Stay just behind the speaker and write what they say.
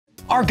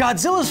Are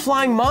Godzilla's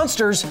flying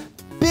monsters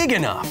big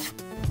enough?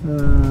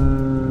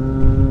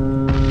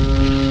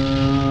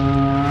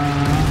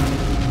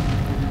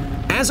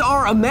 As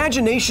our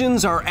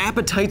imaginations, our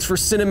appetites for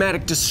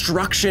cinematic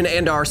destruction,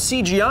 and our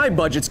CGI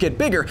budgets get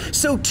bigger,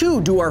 so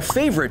too do our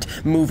favorite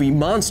movie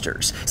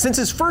monsters. Since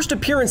his first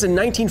appearance in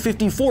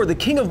 1954, the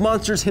king of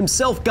monsters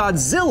himself,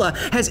 Godzilla,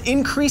 has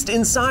increased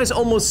in size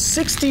almost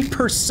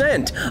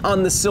 60%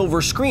 on the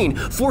silver screen,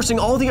 forcing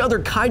all the other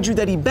kaiju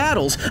that he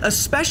battles,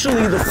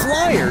 especially the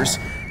flyers,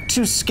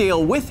 to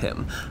scale with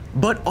him.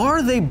 But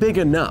are they big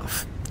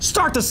enough?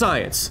 Start the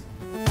science!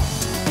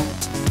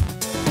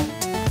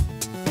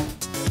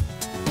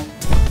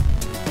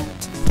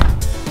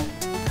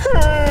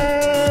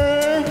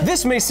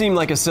 This may seem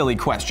like a silly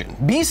question.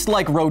 Beasts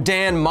like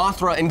Rodan,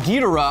 Mothra, and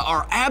Ghidorah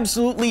are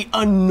absolutely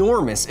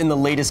enormous in the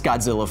latest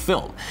Godzilla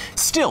film.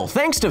 Still,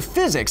 thanks to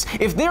physics,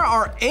 if there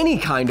are any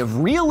kind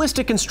of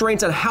realistic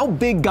constraints on how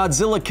big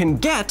Godzilla can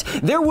get,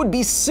 there would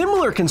be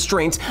similar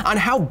constraints on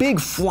how big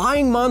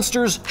flying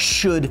monsters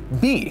should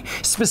be.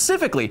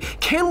 Specifically,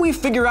 can we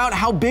figure out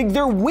how big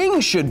their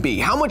wings should be,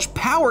 how much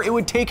power it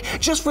would take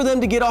just for them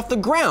to get off the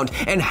ground,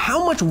 and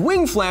how much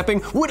wing flapping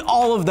would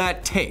all of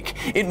that take?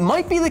 It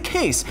might be the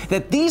case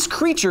that these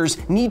creatures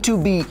need to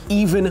be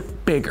even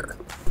bigger.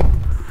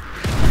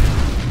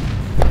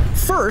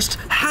 First,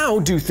 how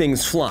do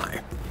things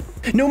fly?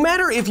 No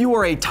matter if you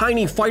are a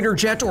tiny fighter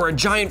jet or a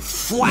giant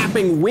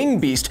flapping wing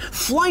beast,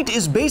 flight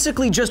is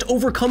basically just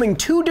overcoming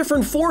two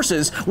different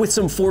forces with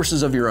some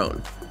forces of your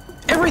own.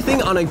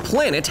 Everything on a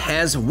planet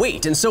has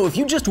weight, and so if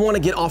you just want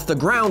to get off the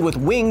ground with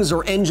wings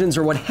or engines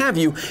or what have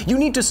you, you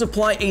need to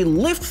supply a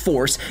lift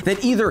force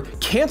that either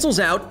cancels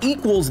out,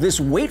 equals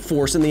this weight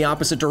force in the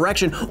opposite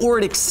direction, or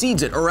it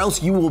exceeds it, or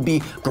else you will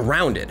be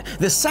grounded.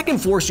 The second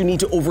force you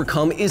need to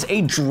overcome is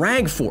a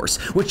drag force,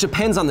 which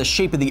depends on the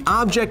shape of the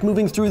object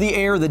moving through the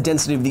air, the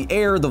density of the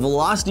air, the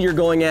velocity you're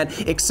going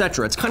at,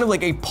 etc. It's kind of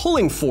like a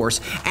pulling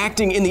force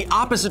acting in the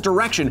opposite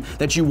direction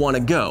that you want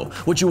to go.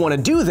 What you want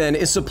to do then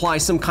is supply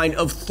some kind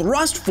of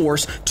thrust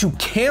force to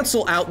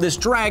cancel out this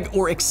drag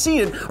or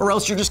exceed it, or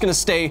else you're just going to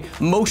stay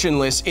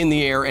motionless in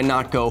the air and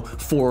not go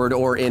forward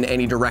or in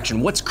any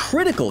direction. What's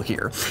critical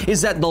here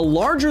is that the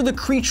larger the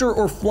creature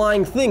or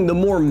flying thing, the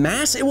more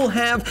mass it will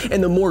have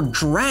and the more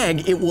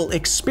drag it will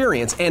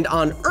experience. And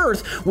on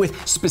Earth,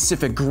 with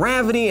specific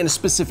gravity and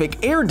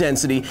specific air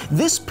density,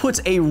 this puts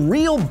a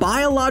real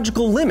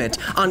biological limit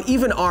on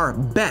even our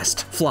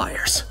best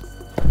flyers.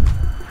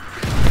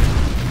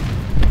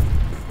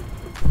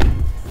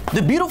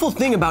 The beautiful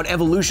thing about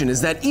evolution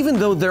is that even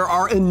though there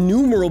are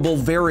innumerable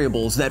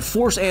variables that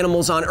force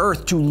animals on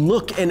Earth to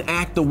look and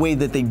act the way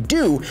that they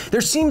do, there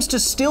seems to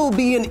still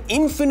be an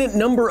infinite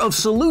number of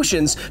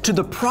solutions to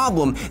the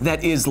problem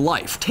that is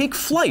life. Take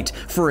flight,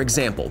 for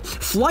example.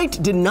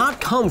 Flight did not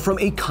come from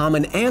a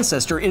common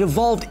ancestor. It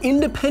evolved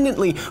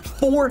independently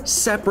 4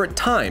 separate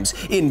times,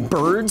 in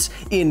birds,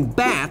 in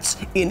bats,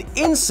 in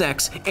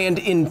insects, and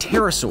in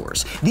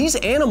pterosaurs. These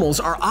animals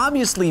are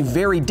obviously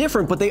very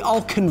different, but they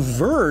all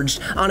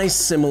converged on a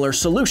similar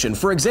solution.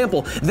 For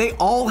example, they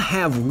all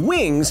have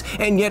wings,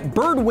 and yet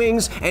bird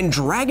wings and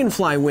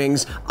dragonfly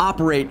wings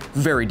operate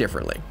very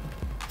differently.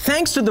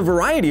 Thanks to the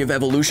variety of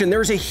evolution,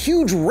 there's a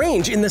huge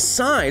range in the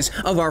size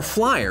of our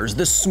flyers.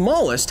 The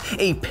smallest,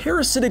 a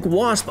parasitic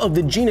wasp of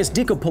the genus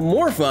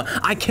Dicapomorpha,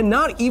 I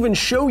cannot even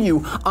show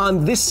you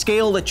on this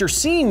scale that you're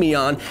seeing me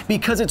on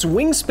because its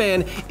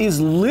wingspan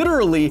is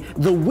literally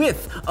the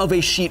width of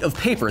a sheet of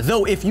paper.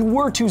 Though if you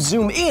were to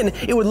zoom in,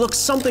 it would look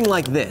something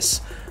like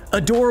this.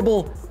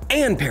 Adorable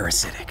and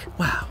parasitic.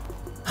 Wow.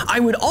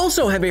 I would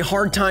also have a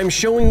hard time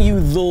showing you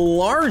the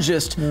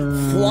largest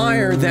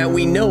flyer that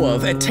we know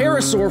of, a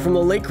pterosaur from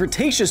the late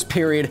Cretaceous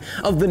period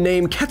of the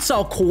name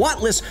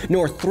Quetzalcoatlus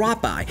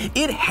northropi.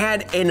 It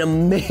had an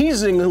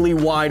amazingly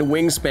wide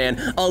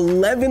wingspan,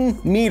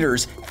 11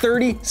 meters,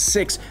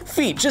 36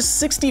 feet, just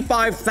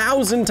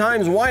 65,000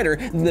 times wider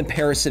than the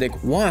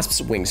parasitic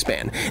wasp's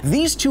wingspan.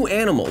 These two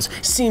animals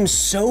seem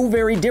so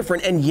very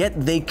different, and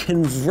yet they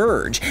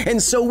converge.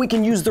 And so we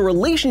can use the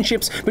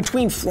relationships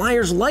between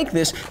flyers like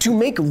this to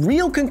make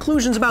real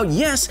conclusions about,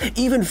 yes,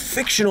 even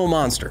fictional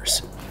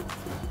monsters.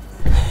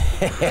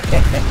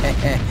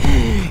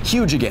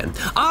 Huge again.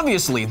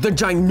 Obviously, the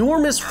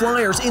ginormous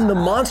flyers in the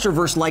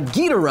monsterverse like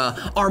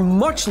Ghidorah are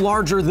much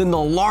larger than the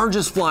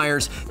largest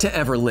flyers to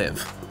ever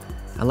live.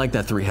 I like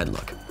that 3-head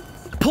look.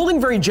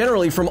 Pulling very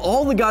generally from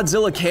all the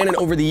Godzilla canon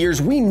over the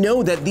years, we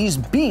know that these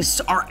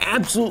beasts are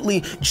absolutely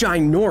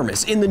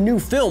ginormous. In the new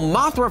film,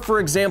 Mothra, for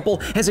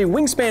example, has a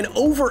wingspan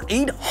over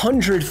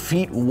 800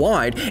 feet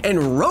wide,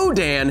 and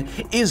Rodan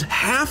is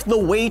half the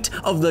weight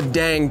of the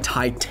dang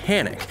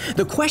Titanic.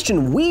 The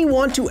question we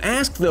want to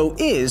ask, though,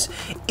 is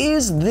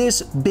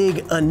this big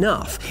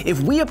enough? If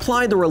we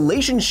apply the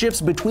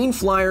relationships between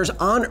flyers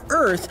on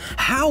Earth,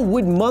 how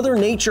would Mother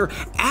Nature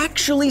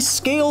actually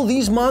scale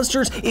these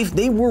monsters if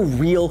they were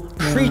real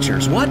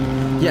creatures? What?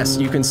 Yes,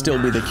 you can still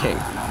be the king.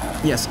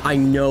 Yes, I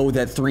know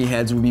that 3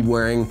 heads would be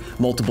wearing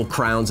multiple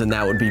crowns and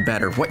that would be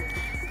better. What?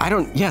 I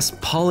don't, yes,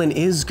 pollen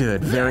is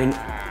good. Very,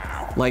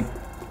 like,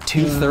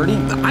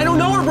 230? I don't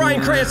know where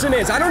Bryan Cranston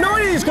is. I don't know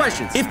any of these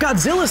questions. If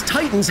Godzilla's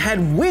titans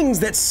had wings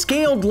that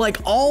scaled like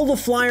all the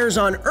flyers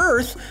on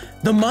Earth,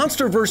 the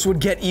monsterverse would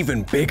get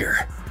even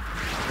bigger.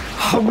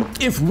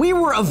 If we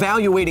were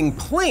evaluating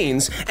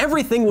planes,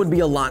 everything would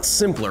be a lot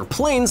simpler.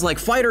 Planes, like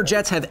fighter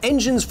jets, have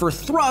engines for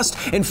thrust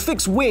and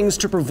fixed wings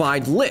to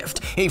provide lift.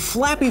 A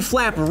flappy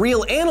flap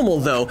real animal,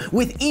 though,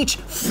 with each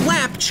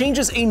flap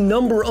changes a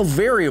number of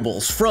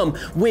variables, from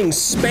wing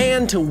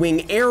span to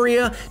wing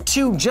area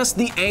to just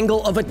the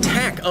angle of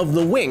attack of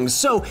the wings.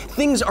 So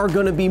things are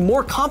going to be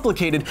more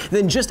complicated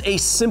than just a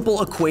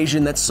simple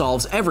equation that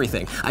solves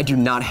everything. I do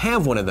not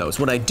have one of those.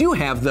 What I do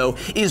have, though,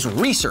 is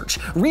research.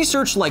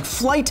 Research like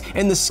flight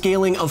and the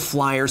scaling of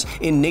flyers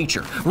in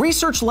nature.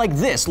 Research like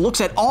this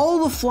looks at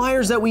all the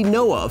flyers that we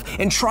know of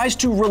and tries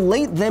to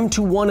relate them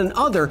to one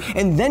another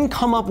and then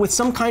come up with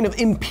some kind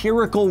of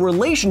empirical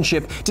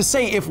relationship to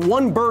say if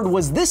one bird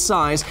was this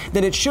size,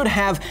 then it should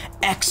have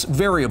X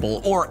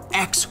variable or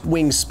X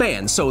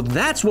wingspan. So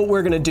that's what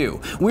we're gonna do.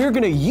 We're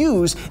gonna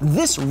use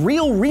this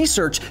real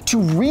research to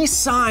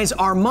resize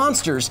our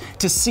monsters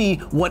to see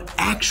what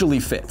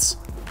actually fits.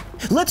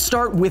 Let's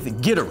start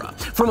with Ghidorah.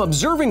 From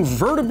observing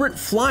vertebrate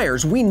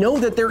flyers, we know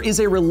that there is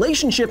a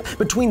relationship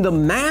between the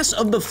mass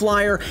of the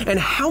flyer and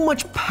how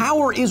much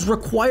power is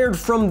required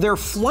from their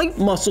flight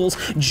muscles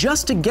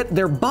just to get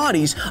their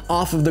bodies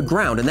off of the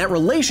ground. And that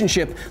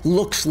relationship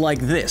looks like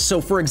this.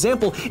 So for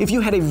example, if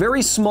you had a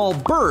very small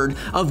bird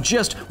of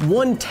just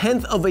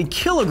 1/10 of a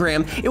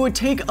kilogram, it would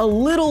take a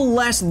little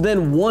less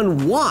than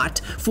 1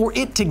 watt for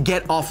it to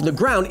get off the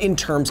ground in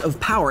terms of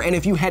power. And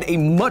if you had a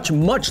much,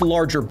 much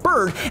larger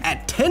bird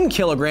at 10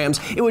 kilograms,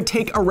 it would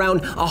take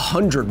around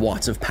 100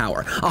 watts of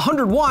power.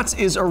 100 watts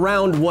is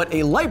around what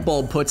a light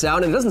bulb puts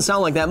out, and it doesn't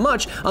sound like that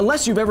much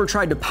unless you've ever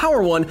tried to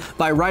power one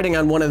by riding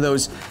on one of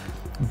those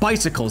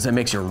bicycles that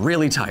makes you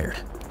really tired.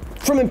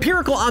 From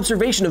empirical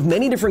observation of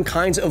many different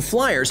kinds of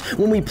flyers,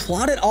 when we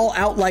plot it all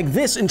out like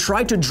this and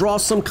try to draw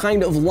some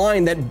kind of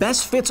line that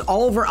best fits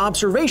all of our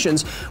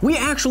observations, we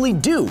actually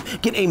do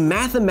get a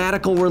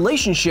mathematical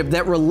relationship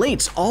that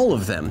relates all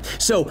of them.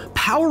 So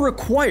power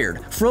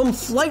required from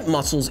flight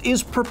muscles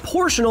is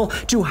proportional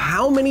to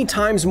how many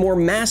times more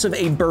massive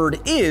a bird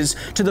is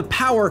to the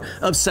power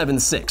of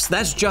 7/6.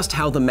 That's just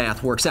how the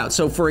math works out.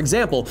 So for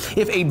example,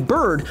 if a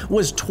bird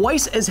was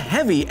twice as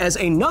heavy as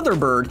another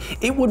bird,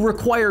 it would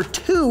require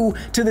 2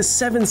 to the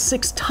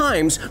 7/6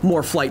 times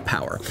more flight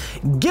power.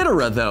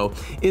 Ghidorah, though,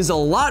 is a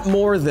lot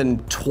more than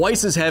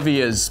twice as heavy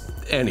as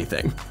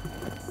anything.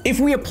 If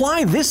we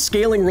apply this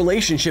scaling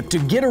relationship to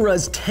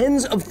Ghidorah's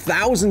tens of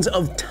thousands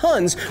of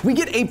tons, we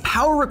get a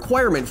power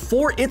requirement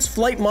for its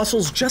flight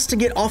muscles just to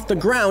get off the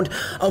ground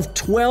of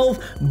 12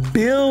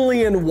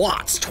 billion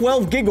watts,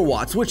 12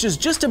 gigawatts, which is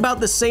just about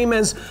the same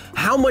as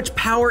how much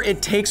power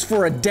it takes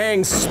for a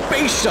dang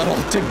space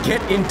shuttle to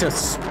get into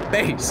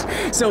space.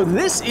 So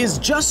this is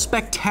just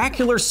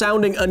spectacular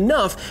sounding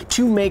enough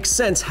to make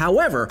sense.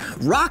 However,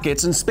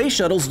 rockets and space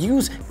shuttles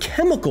use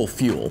chemical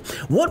fuel.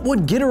 What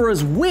would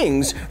Ghidorah's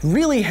wings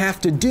really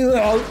have to do?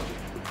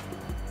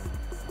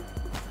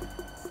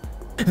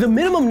 The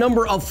minimum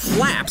number of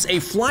flaps a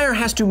flyer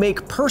has to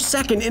make per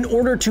second in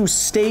order to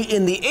stay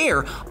in the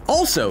air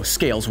also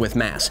scales with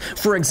mass.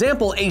 For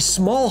example, a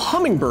small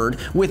hummingbird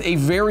with a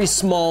very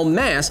small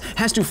mass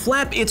has to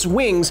flap its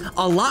wings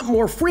a lot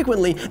more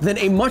frequently than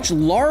a much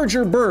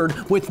larger bird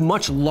with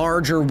much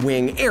larger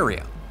wing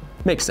area.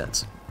 Makes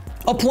sense.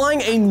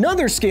 Applying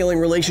another scaling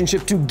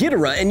relationship to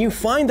Ghidorah, and you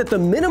find that the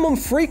minimum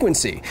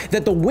frequency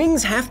that the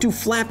wings have to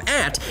flap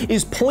at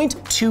is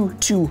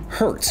 0.22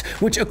 hertz,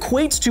 which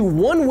equates to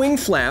one wing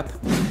flap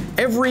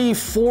every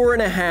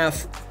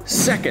 4.5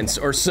 seconds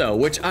or so,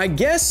 which I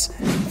guess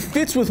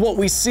fits with what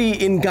we see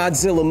in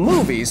Godzilla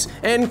movies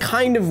and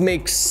kind of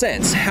makes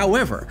sense.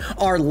 However,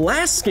 our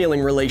last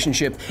scaling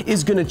relationship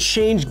is gonna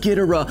change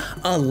Ghidorah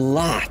a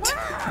lot.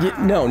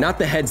 No, not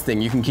the heads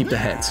thing, you can keep the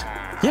heads.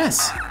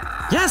 Yes.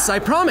 Yes, I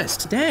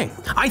promised. Dang.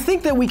 I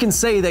think that we can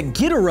say that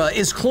Ghidorah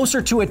is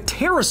closer to a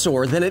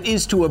pterosaur than it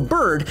is to a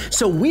bird,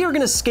 so we are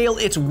gonna scale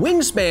its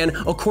wingspan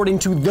according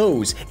to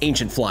those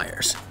ancient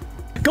flyers.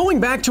 Going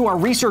back to our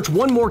research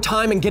one more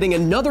time and getting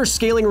another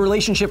scaling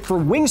relationship for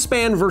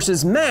wingspan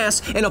versus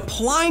mass and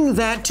applying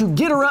that to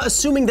Ghidorah,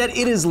 assuming that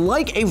it is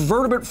like a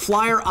vertebrate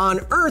flyer on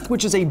Earth,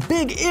 which is a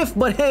big if,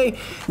 but hey,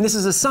 this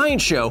is a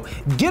science show.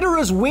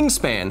 Ghidorah's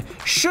wingspan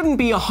shouldn't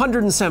be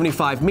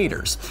 175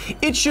 meters.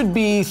 It should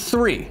be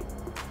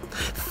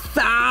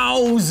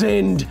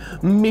 3,000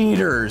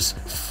 meters,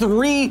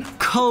 3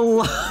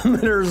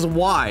 kilometers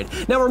wide.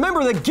 Now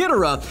remember that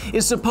Ghidorah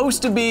is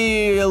supposed to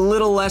be a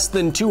little less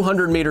than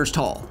 200 meters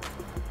tall.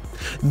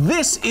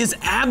 This is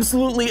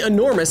absolutely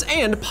enormous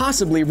and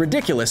possibly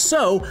ridiculous,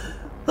 so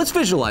let's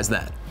visualize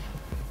that.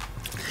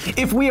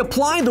 If we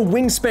apply the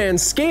wingspan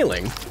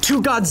scaling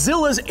to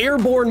Godzilla's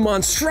airborne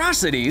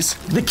monstrosities,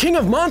 the king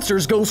of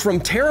monsters goes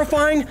from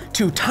terrifying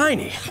to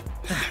tiny.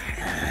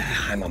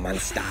 I'm a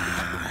monster.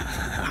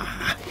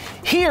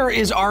 Here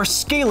is our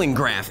scaling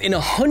graph in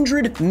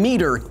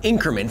 100-meter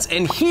increments,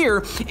 and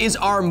here is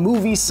our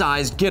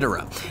movie-sized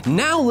Ghidorah.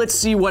 Now let's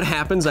see what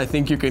happens, I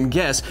think you can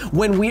guess,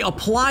 when we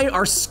apply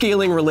our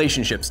scaling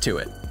relationships to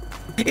it.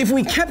 If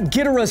we kept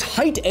Ghidorah's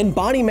height and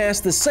body mass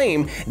the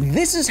same,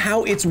 this is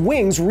how its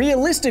wings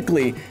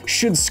realistically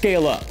should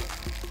scale up.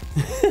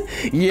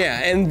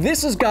 Yeah, and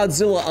this is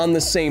Godzilla on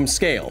the same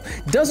scale.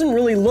 Doesn't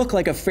really look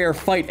like a fair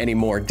fight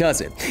anymore, does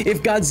it?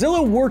 If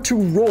Godzilla were to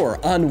roar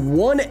on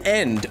one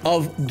end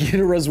of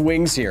Ghidorah's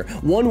wings here,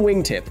 one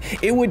wingtip,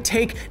 it would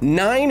take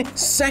 9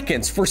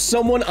 seconds for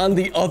someone on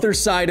the other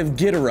side of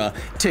Ghidorah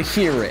to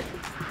hear it.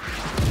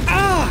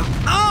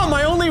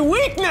 My only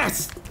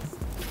weakness!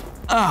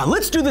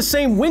 Let's do the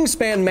same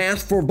wingspan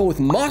math for both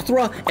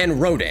Mothra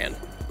and Rodan.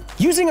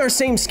 Using our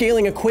same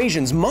scaling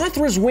equations,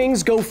 Mothra's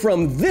wings go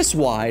from this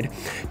wide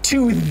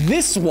to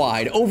this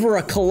wide, over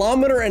 1.5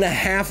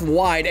 kilometers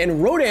wide,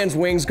 and Rodan's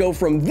wings go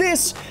from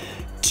this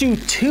to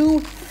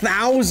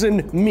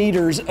 2,000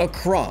 meters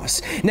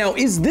across. Now,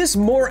 is this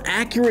more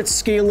accurate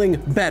scaling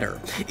better?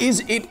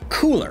 Is it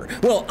cooler?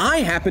 Well,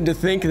 I happen to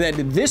think that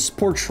this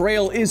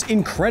portrayal is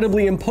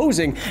incredibly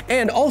imposing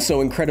and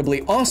also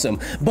incredibly awesome,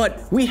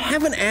 but we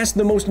haven't asked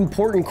the most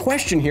important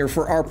question here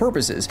for our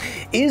purposes.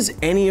 Is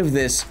any of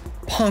this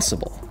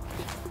possible?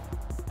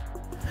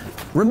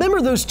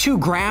 Remember those two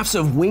graphs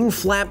of wing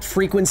flap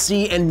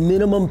frequency and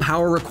minimum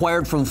power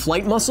required from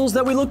flight muscles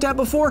that we looked at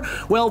before?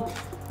 Well,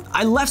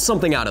 I left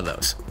something out of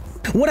those.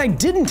 What I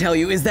didn't tell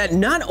you is that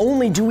not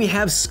only do we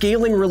have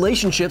scaling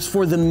relationships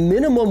for the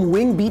minimum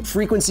wing beat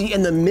frequency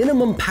and the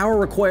minimum power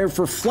required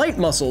for flight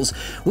muscles,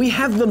 we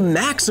have the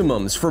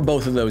maximums for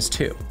both of those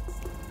too.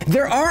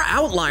 There are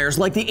outliers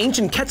like the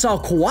ancient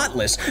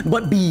Quetzalcoatlus,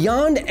 but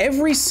beyond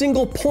every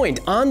single point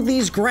on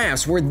these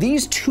graphs where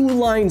these two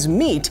lines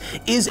meet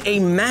is a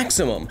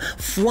maximum.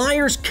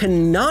 Flyers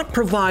cannot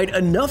provide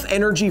enough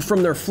energy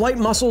from their flight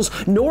muscles,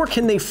 nor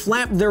can they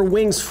flap their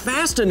wings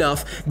fast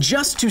enough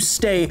just to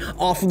stay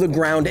off of the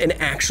ground and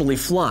actually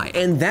fly.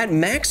 And that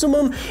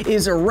maximum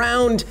is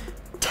around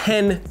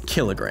 10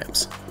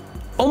 kilograms.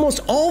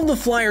 Almost all the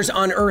flyers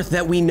on Earth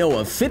that we know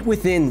of fit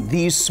within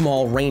these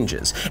small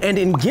ranges, and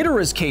in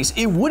Ghidorah's case,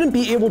 it wouldn't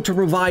be able to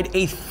provide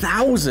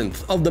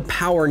 1,000th of the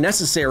power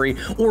necessary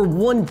or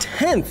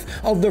 1/10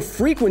 of the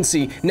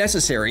frequency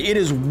necessary. It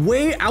is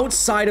way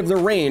outside of the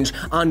range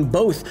on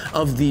both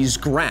of these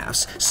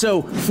graphs.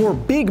 So for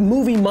big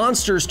movie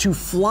monsters to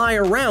fly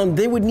around,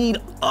 they would need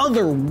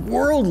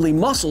otherworldly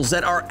muscles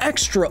that are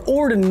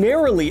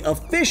extraordinarily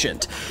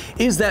efficient.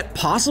 Is that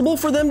possible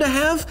for them to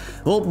have?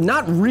 Well,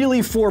 not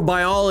really for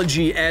biology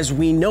as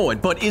we know it,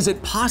 but is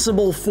it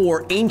possible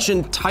for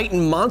ancient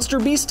Titan monster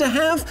beasts to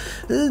have?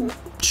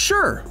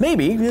 Sure,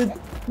 maybe.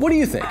 What do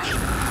you think?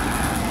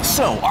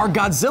 So, are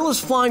Godzilla's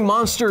flying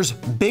monsters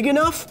big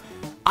enough?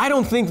 I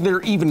don't think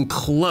they're even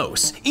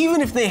close.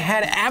 Even if they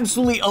had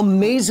absolutely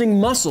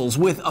amazing muscles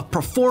with a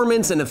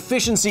performance and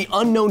efficiency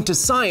unknown to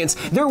science,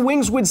 their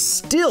wings would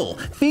still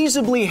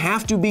feasibly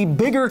have to be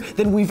bigger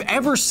than we've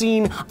ever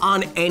seen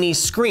on any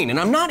screen. And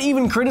I'm not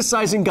even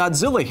criticizing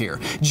Godzilla here.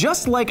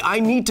 Just like I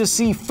need to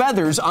see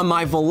feathers on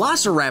my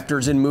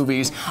velociraptors in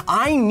movies,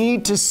 I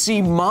need to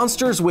see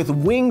monsters with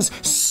wings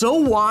so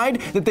wide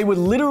that they would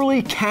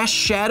literally cast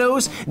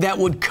shadows that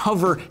would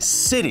cover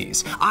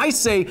cities. I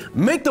say,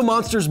 make the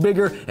monsters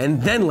bigger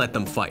and then let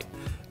them fight.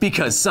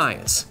 Because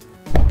science.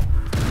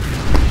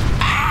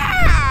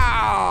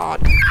 Ow!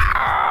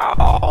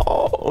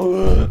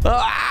 Ow!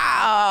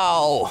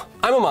 Ow!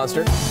 I'm a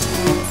monster.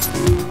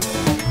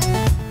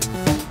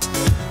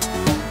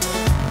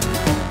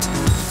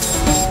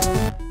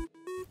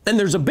 And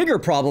there's a bigger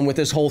problem with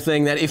this whole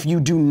thing, that if you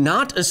do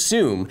not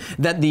assume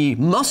that the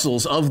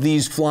muscles of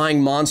these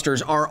flying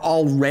monsters are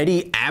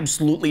already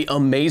absolutely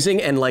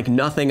amazing and like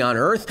nothing on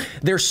Earth,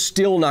 they're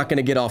still not going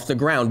to get off the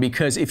ground,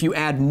 because if you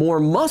add more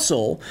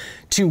muscle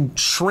to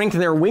shrink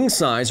their wing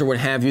size or what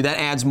have you, that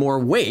adds more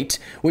weight,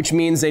 which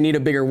means they need a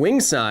bigger wing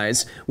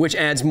size, which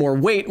adds more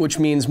weight, which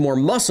means more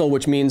muscle,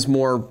 which means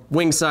more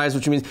wing size,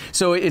 which means,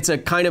 so it's a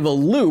kind of a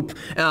loop,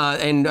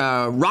 and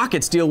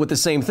rockets deal with the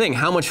same thing.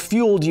 How much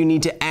fuel do you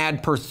need to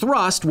add per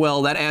thrust?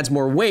 Well, that adds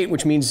more weight,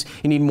 which means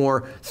you need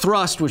more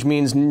thrust, which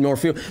means more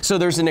fuel. So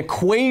there's an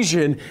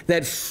equation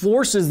that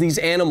forces these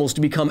animals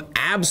to become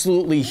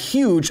absolutely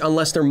huge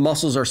unless their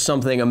muscles are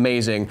something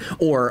amazing,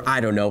 or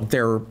I don't know,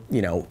 they're,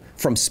 you know,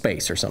 from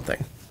space or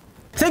something.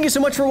 Thank you so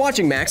much for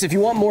watching, Max. If you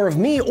want more of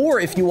me, or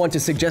if you want to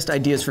suggest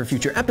ideas for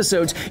future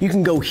episodes, you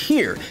can go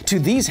here to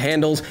these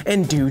handles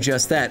and do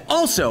just that.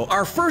 Also,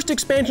 our first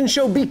expansion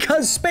show,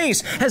 Because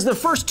Space, has the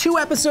first 2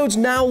 episodes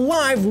now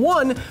live,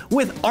 one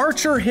with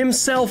Archer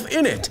himself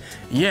in it.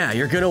 Yeah,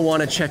 you're gonna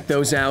wanna check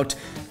those out.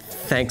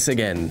 Thanks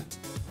again.